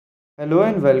Hello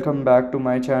and welcome back to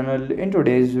my channel. In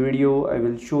today's video, I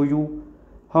will show you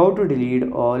how to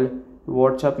delete all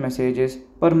WhatsApp messages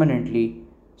permanently.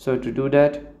 So to do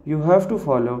that, you have to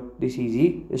follow this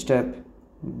easy step.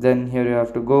 Then here you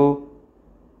have to go.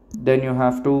 Then you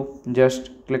have to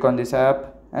just click on this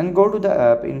app and go to the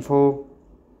app info.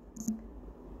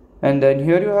 And then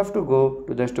here you have to go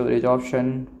to the storage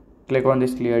option. Click on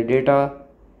this clear data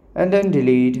and then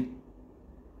delete.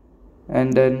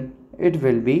 And then it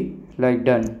will be like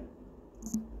done.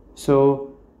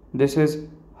 So this is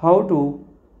how to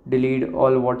delete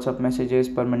all WhatsApp messages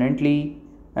permanently.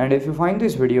 And if you find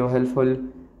this video helpful,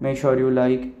 make sure you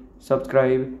like,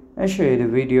 subscribe and share the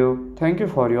video. Thank you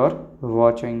for your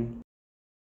watching.